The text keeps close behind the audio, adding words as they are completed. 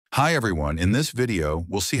Hi everyone, in this video,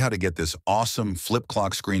 we'll see how to get this awesome flip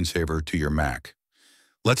clock screensaver to your Mac.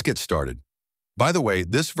 Let's get started. By the way,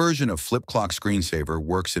 this version of flip clock screensaver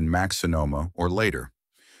works in Mac Sonoma or later.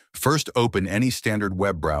 First, open any standard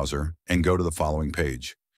web browser and go to the following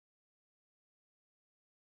page.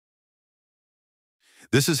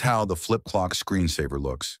 This is how the flip clock screensaver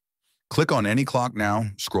looks. Click on any clock now,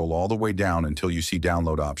 scroll all the way down until you see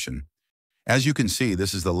download option. As you can see,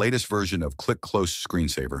 this is the latest version of Click Close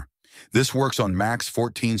Screensaver. This works on Mac's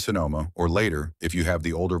 14 Sonoma or later if you have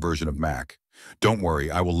the older version of Mac. Don't worry,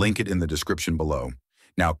 I will link it in the description below.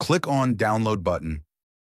 Now click on Download button.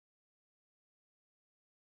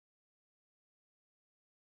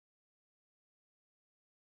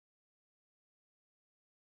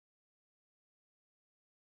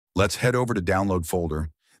 Let's head over to Download folder.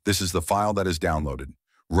 This is the file that is downloaded.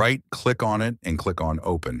 Right-click on it and click on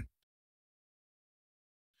Open.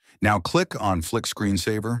 Now click on Flick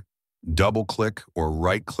Screensaver, double-click or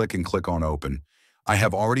right-click and click on Open. I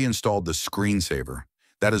have already installed the Screensaver.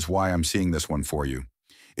 That is why I'm seeing this one for you.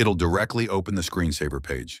 It'll directly open the Screensaver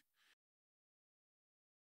page.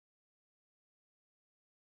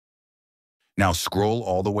 Now scroll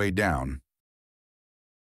all the way down.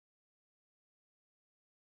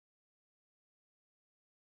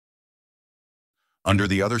 Under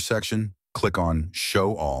the Other section, click on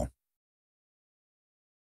Show All.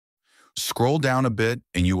 Scroll down a bit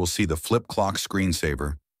and you will see the Flip Clock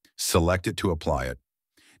Screensaver. Select it to apply it.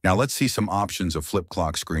 Now let's see some options of Flip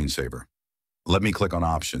Clock Screensaver. Let me click on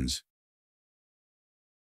Options.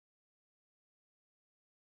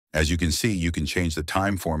 As you can see, you can change the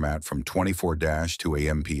time format from 24- to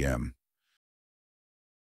AM/PM.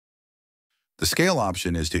 The scale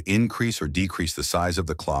option is to increase or decrease the size of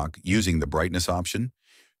the clock using the brightness option.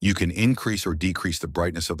 You can increase or decrease the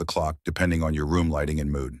brightness of the clock depending on your room lighting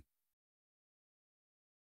and mood.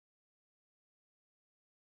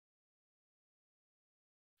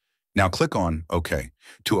 Now click on OK.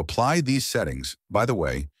 To apply these settings, by the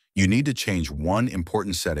way, you need to change one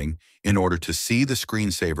important setting in order to see the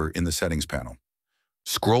screensaver in the settings panel.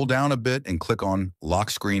 Scroll down a bit and click on Lock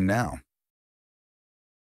Screen Now.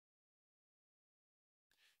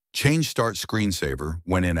 Change Start Screensaver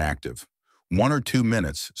when inactive. 1 or 2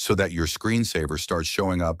 minutes so that your screensaver starts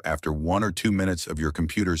showing up after 1 or 2 minutes of your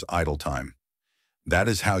computer's idle time. That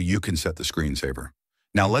is how you can set the screensaver.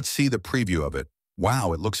 Now let's see the preview of it.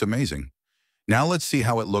 Wow, it looks amazing. Now let's see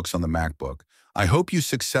how it looks on the MacBook. I hope you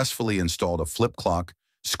successfully installed a flip clock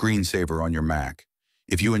screensaver on your Mac.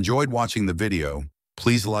 If you enjoyed watching the video,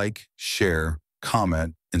 please like, share,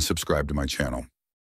 comment, and subscribe to my channel.